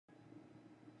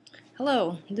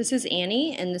Hello, this is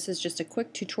Annie, and this is just a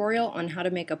quick tutorial on how to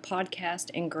make a podcast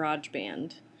in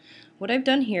GarageBand. What I've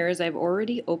done here is I've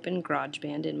already opened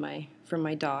GarageBand from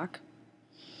my dock.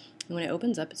 And when it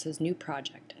opens up, it says New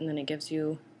Project, and then it gives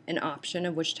you an option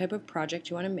of which type of project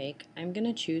you want to make. I'm going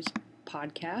to choose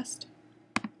Podcast.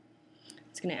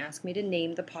 It's going to ask me to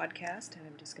name the podcast, and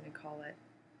I'm just going to call it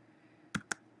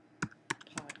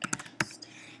Podcast.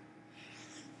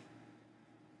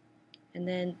 And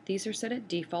then these are set at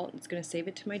default. It's going to save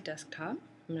it to my desktop.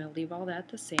 I'm going to leave all that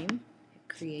the same. Hit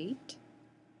create.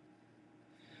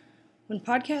 When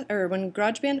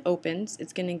GarageBand opens,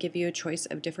 it's going to give you a choice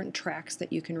of different tracks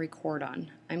that you can record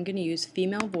on. I'm going to use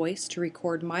female voice to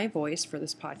record my voice for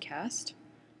this podcast.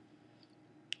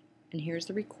 And here's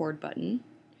the record button.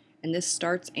 And this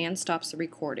starts and stops the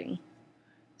recording.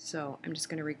 So I'm just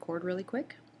going to record really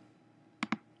quick.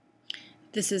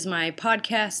 This is my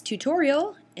podcast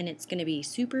tutorial, and it's going to be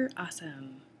super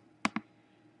awesome.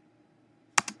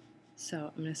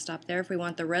 So I'm going to stop there. If we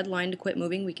want the red line to quit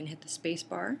moving, we can hit the space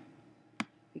bar.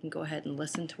 We can go ahead and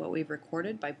listen to what we've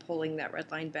recorded by pulling that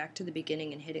red line back to the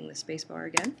beginning and hitting the space bar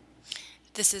again.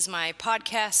 This is my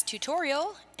podcast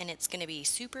tutorial, and it's going to be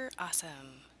super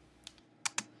awesome.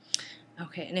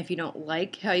 Okay, and if you don't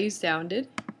like how you sounded,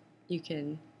 you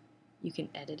can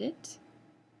edit it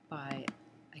by,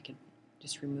 I could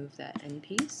just remove that end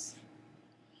piece.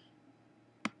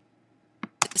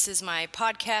 This is my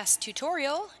podcast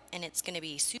tutorial, and it's going to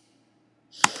be super.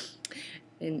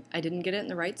 And I didn't get it in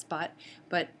the right spot,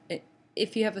 but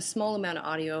if you have a small amount of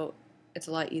audio, it's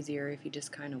a lot easier if you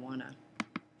just kind of want to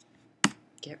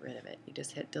get rid of it. You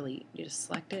just hit delete. You just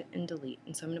select it and delete.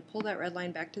 And so I'm going to pull that red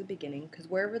line back to the beginning, because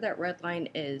wherever that red line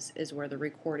is where the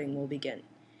recording will begin.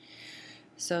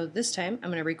 So this time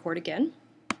I'm going to record again.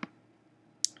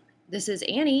 This is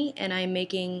Annie, and I'm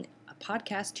making a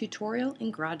podcast tutorial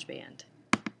in GarageBand.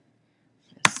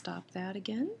 I'm going to stop that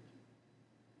again.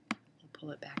 Pull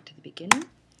it back to the beginning.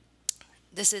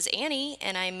 This is Annie,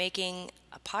 and I'm making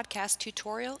a podcast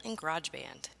tutorial in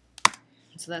GarageBand.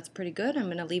 So that's pretty good. I'm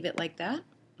going to leave it like that.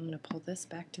 I'm going to pull this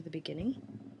back to the beginning.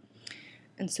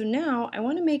 And so now I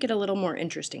want to make it a little more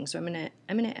interesting. So I'm going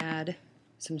to add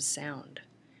some sound.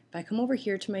 If I come over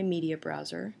here to my media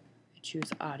browser, I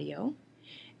choose audio,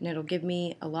 and it'll give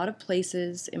me a lot of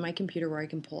places in my computer where I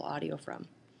can pull audio from.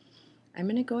 I'm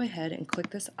going to go ahead and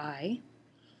click this I,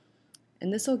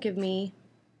 and this will give me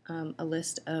a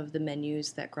list of the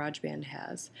menus that GarageBand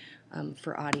has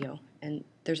for audio. And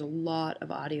there's a lot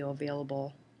of audio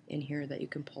available in here that you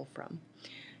can pull from.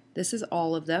 This is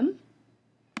all of them.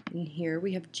 In here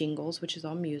we have jingles, which is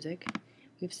all music.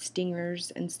 We have stingers,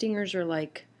 and stingers are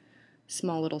like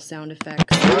small little sound effects,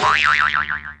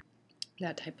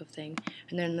 that type of thing.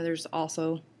 And then there's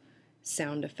also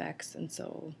sound effects, and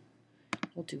so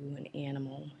we'll do an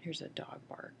animal. Here's a dog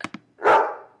bark.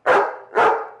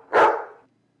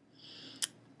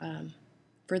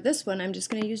 For this one, I'm just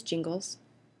going to use jingles.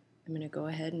 I'm going to go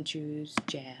ahead and choose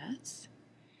jazz.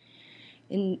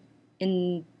 In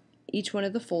each one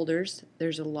of the folders,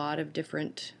 there's a lot of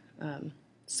different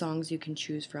songs you can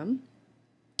choose from.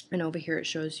 And over here it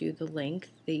shows you the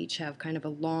length. They each have kind of a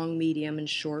long, medium, and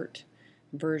short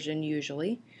version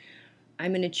usually.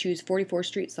 I'm going to choose 44th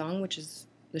Street Song, which is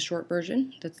the short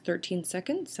version. That's 13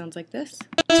 seconds. Sounds like this.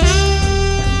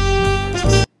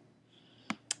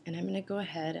 And I'm going to go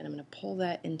ahead and I'm going to pull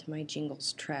that into my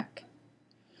jingles track.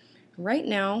 Right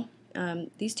now,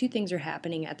 these two things are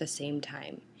happening at the same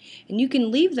time. And you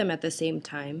can leave them at the same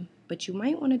time, but you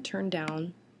might want to turn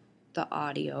down the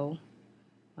audio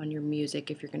on your music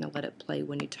if you're going to let it play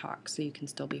when you talk so you can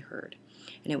still be heard.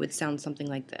 And it would sound something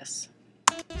like this.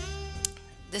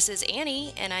 This is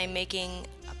Annie, and I'm making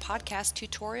a podcast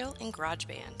tutorial in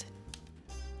GarageBand.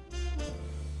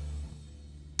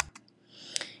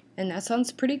 And that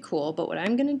sounds pretty cool, but what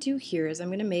I'm going to do here is I'm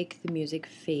going to make the music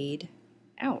fade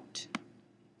out.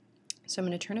 So I'm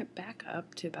going to turn it back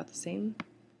up to about the same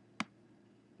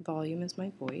volume as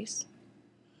my voice.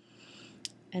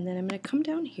 And then I'm going to come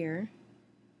down here,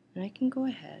 and I can go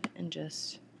ahead and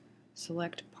just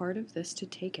select part of this to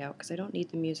take out, because I don't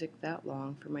need the music that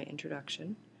long for my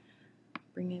introduction.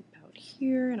 Bring it about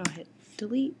here, and I'll hit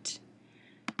delete.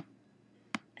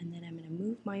 And then I'm going to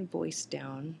move my voice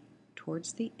down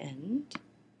towards the end.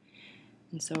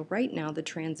 And so right now the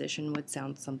transition would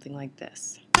sound something like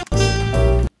this.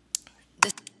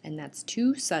 And that's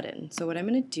too sudden. So what I'm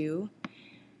going to do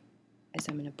is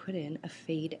I'm going to put in a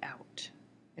fade out.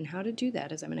 And how to do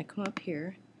that is I'm going to come up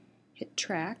here, hit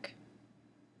track,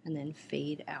 and then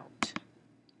fade out.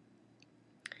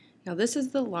 Now this is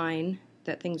the line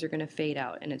that things are going to fade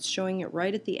out, and it's showing it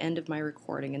right at the end of my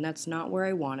recording, and that's not where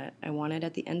I want it. I want it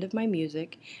at the end of my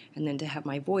music and then to have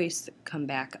my voice come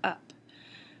back up.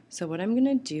 So what I'm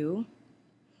going to do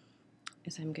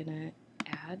is I'm going to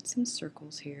add some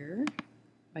circles here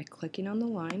by clicking on the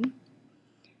line,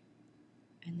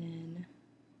 and then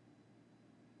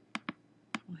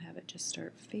we'll have it just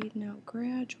start fading out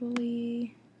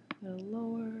gradually, a little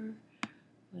lower,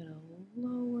 a little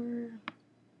lower,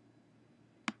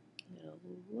 a little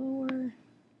lower,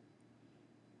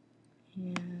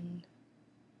 and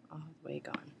all the way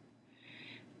gone.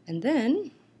 And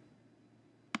then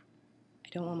I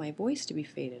don't want my voice to be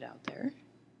faded out there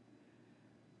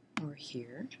or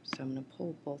here, so I'm going to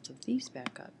pull both of these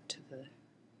back up to the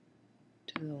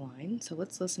line. So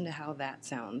let's listen to how that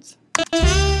sounds.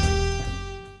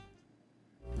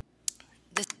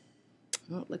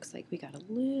 Well, it looks like we got a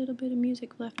little bit of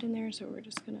music left in there, so we're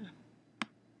just gonna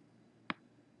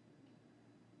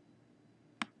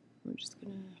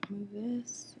move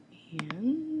this,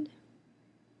 and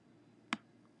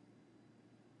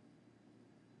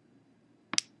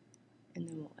then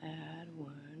we'll add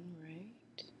one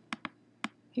right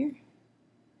here.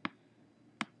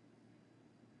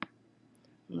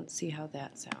 And let's see how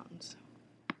that sounds.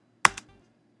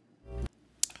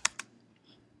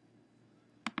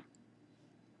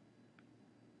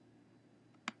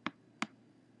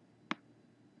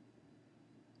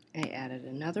 I added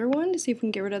another one to see if we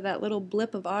can get rid of that little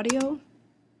blip of audio.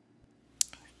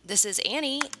 This is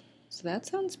Annie. So that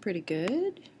sounds pretty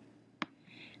good.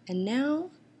 And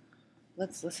now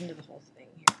let's listen to the whole thing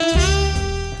here.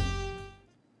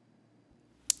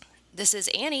 This is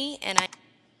Annie, and I...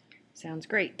 Sounds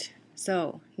great.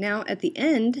 So now at the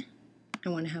end, I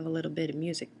want to have a little bit of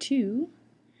music too.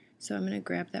 So I'm going to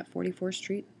grab that 44th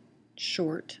Street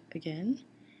short again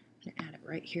and add it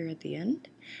right here at the end.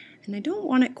 And I don't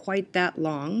want it quite that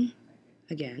long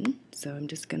again, so I'm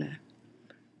just going to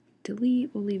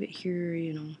delete. We'll leave it here,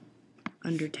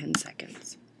 under 10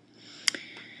 seconds.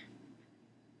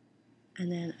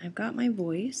 And then I've got my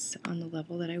voice on the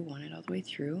level that I want it all the way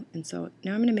through. And so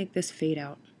now I'm going to make this fade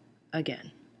out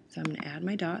again. So I'm going to add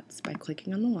my dots by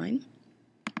clicking on the line.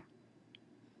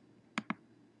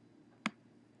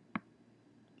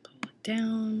 Pull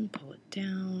it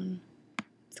down.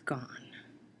 It's gone.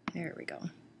 There we go.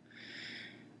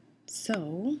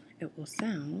 So it will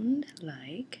sound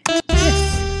like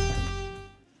this.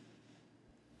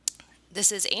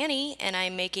 This is Annie, and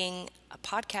I'm making a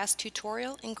podcast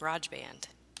tutorial in GarageBand.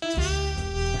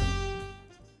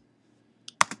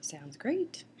 Sounds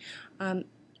great.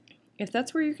 If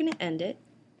that's where you're going to end it,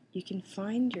 you can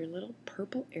find your little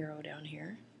purple arrow down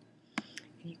here,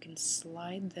 and you can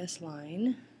slide this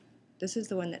line. This is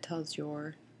the one that tells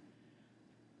your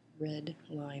red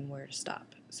line where to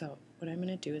stop. So what I'm going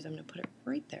to do is I'm going to put it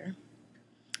right there.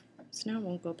 So now it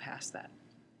won't go past that.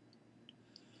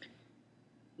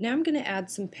 Now I'm going to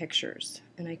add some pictures,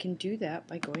 and I can do that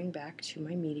by going back to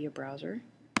my media browser,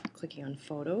 clicking on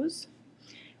Photos.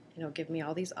 It'll give me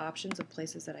all these options of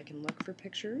places that I can look for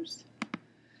pictures.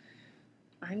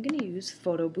 I'm going to use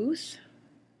Photo Booth,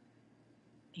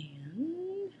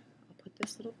 and I'll put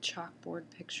this little chalkboard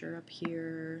picture up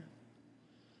here,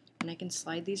 and I can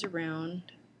slide these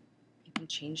around. You can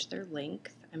change their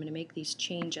length. I'm going to make these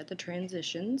change at the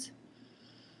transitions.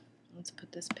 Let's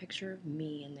put this picture of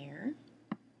me in there.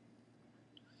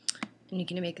 And you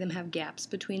can make them have gaps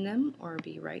between them or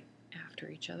be right after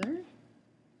each other.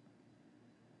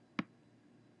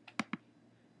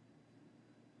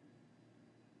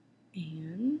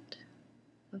 And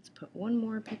let's put one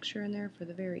more picture in there for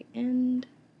the very end.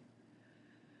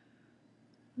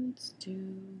 We'll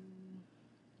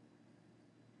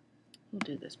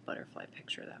do this butterfly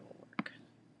picture, that will work.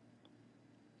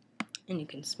 And you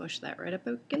can smush that right up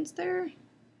against there.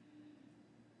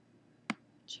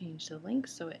 Change the length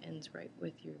so it ends right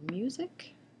with your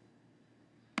music.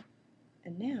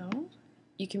 And now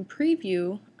you can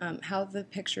preview how the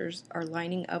pictures are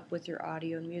lining up with your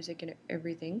audio and music and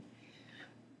everything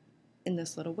in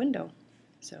this little window.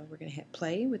 So we're going to hit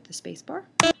play with the space bar.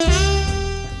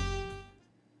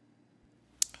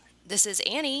 This is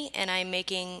Annie, and I'm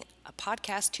making a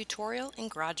podcast tutorial in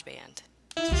GarageBand.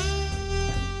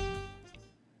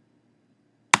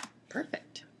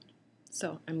 Perfect.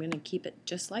 So I'm going to keep it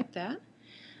just like that.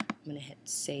 I'm going to hit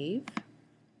save.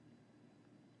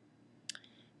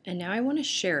 And now I want to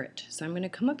share it. So I'm going to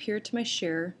come up here to my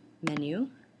share menu.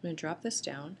 I'm going to drop this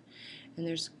down. And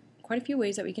there's quite a few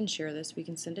ways that we can share this. We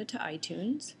can send it to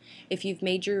iTunes. If you've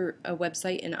made your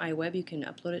website in iWeb, you can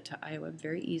upload it to iWeb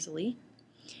very easily.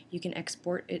 You can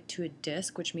export it to a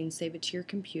disk, which means save it to your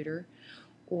computer.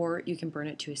 or you can burn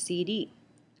it to a CD.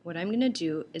 What I'm going to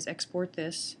do is export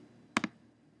this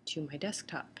to my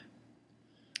desktop.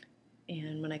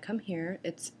 And when I come here,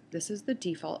 this is the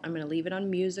default. I'm going to leave it on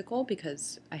musical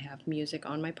because I have music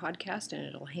on my podcast and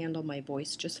it'll handle my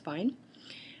voice just fine.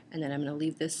 And then I'm going to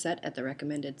leave this set at the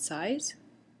recommended size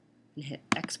and hit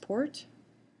export.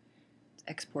 It's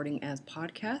exporting as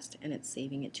podcast and it's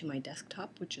saving it to my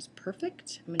desktop, which is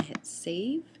perfect. I'm going to hit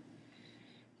save.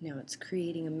 Now it's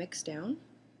creating a mix down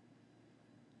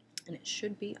and it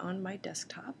should be on my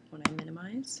desktop when I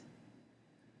minimize.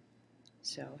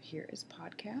 So here is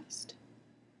podcast,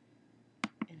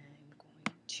 and I'm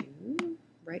going to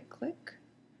right click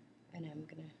and I'm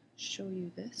going to show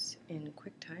you this in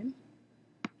QuickTime.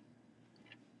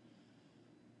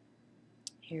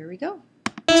 Here we go.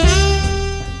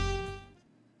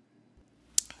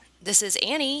 This is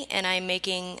Annie, and I'm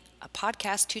making a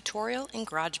podcast tutorial in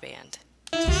GarageBand.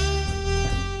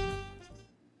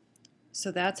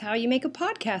 So that's how you make a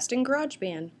podcast in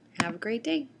GarageBand. Have a great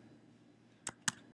day.